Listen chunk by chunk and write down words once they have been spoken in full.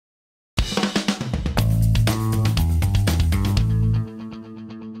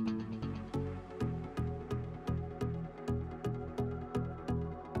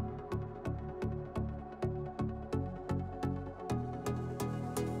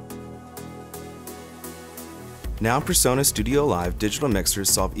Now PreSonus StudioLive digital mixers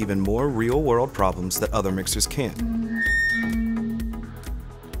solve even more real-world problems that other mixers can't.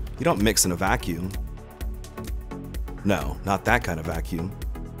 You don't mix in a vacuum. No, not that kind of vacuum.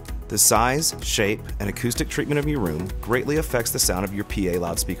 The size, shape, and acoustic treatment of your room greatly affects the sound of your PA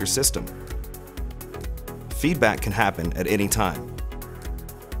loudspeaker system. Feedback can happen at any time.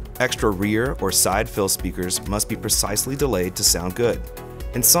 Extra rear or side fill speakers must be precisely delayed to sound good.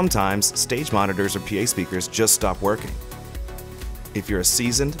 And sometimes, stage monitors or PA speakers just stop working. If you're a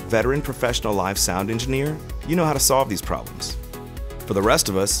seasoned, veteran professional live sound engineer, you know how to solve these problems. For the rest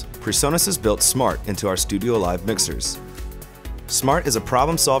of us, PreSonus has built Smaart into our StudioLive mixers. Smaart is a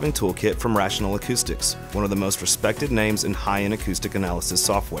problem-solving toolkit from Rational Acoustics, one of the most respected names in high-end acoustic analysis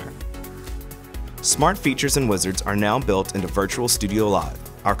software. Smaart features and wizards are now built into Virtual StudioLive,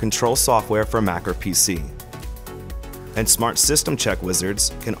 our control software for Mac or PC. And Smaart System Check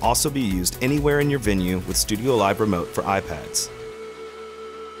wizards can also be used anywhere in your venue with StudioLive Remote for iPads.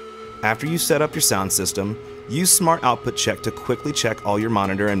 After you set up your sound system, use Smaart Output Check to quickly check all your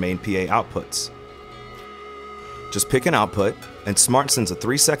monitor and main PA outputs. Just pick an output, and Smaart sends a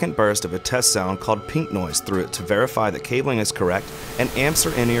 3-second burst of a test sound called pink noise through it to verify that cabling is correct and amps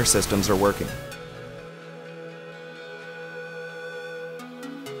or in-ear systems are working.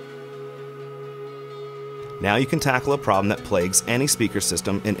 Now you can tackle a problem that plagues any speaker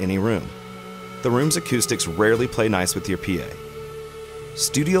system in any room. The room's acoustics rarely play nice with your PA.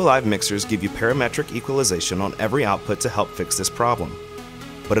 StudioLive mixers give you parametric equalization on every output to help fix this problem.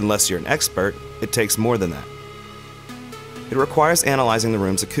 But unless you're an expert, it takes more than that. It requires analyzing the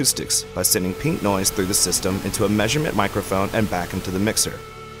room's acoustics by sending pink noise through the system into a measurement microphone and back into the mixer.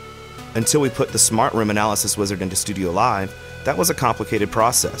 Until we put the Smaart Room Analysis Wizard into StudioLive, that was a complicated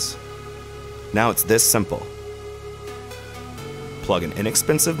process. Now it's this simple. Plug an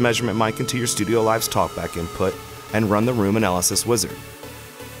inexpensive measurement mic into your StudioLive's Talkback input and run the Room Analysis Wizard.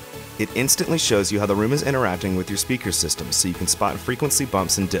 It instantly shows you how the room is interacting with your speaker system so you can spot frequency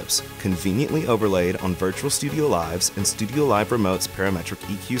bumps and dips, conveniently overlaid on Virtual StudioLive's and StudioLive Remote's parametric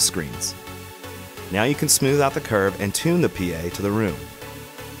EQ screens. Now you can smooth out the curve and tune the PA to the room.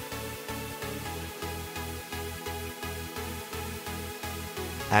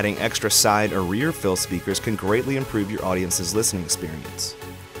 Adding extra side or rear fill speakers can greatly improve your audience's listening experience.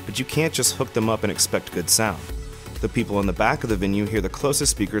 But you can't just hook them up and expect good sound. The people in the back of the venue hear the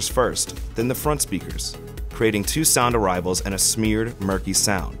closest speakers first, then the front speakers, creating two sound arrivals and a smeared, murky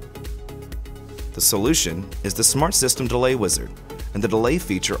sound. The solution is the Smaart System Delay Wizard and the delay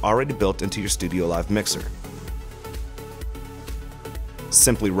feature already built into your StudioLive mixer.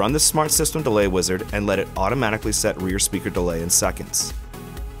 Simply run the Smaart System Delay Wizard and let it automatically set rear speaker delay in seconds.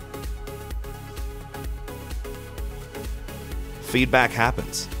 Feedback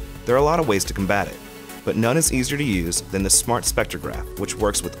happens. There are a lot of ways to combat it, but none is easier to use than the Smaart Spectrograph, which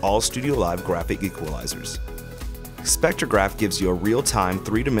works with all StudioLive graphic equalizers. Spectrograph gives you a real-time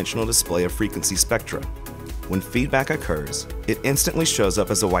 3-dimensional display of frequency spectra. When feedback occurs, it instantly shows up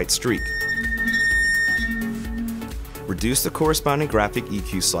as a white streak. Reduce the corresponding graphic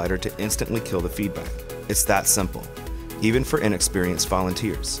EQ slider to instantly kill the feedback. It's that simple, even for inexperienced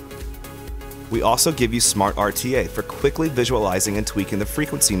volunteers. We also give you Smaart RTA for quickly visualizing and tweaking the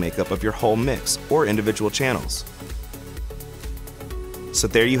frequency makeup of your whole mix or individual channels. So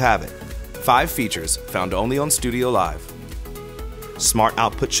there you have it, 5 features found only on StudioLive. Smaart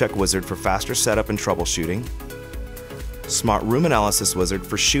Output Check Wizard for faster setup and troubleshooting. Smaart Room Analysis Wizard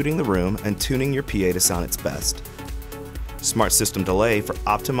for shooting the room and tuning your PA to sound its best. Smaart System Delay for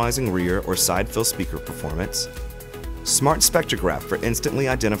optimizing rear or side fill speaker performance. Smaart Spectrograph for instantly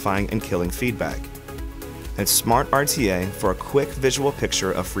identifying and killing feedback, and Smaart RTA for a quick visual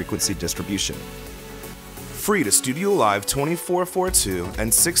picture of frequency distribution. Free to StudioLive 2442 and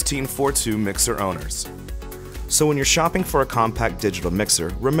 1642 mixer owners. So when you're shopping for a compact digital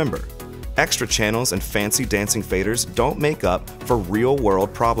mixer, remember, extra channels and fancy dancing faders don't make up for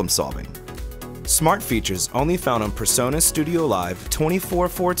real-world problem solving. Smaart features only found on PreSonus StudioLive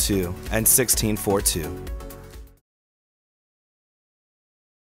 2442 and 1642.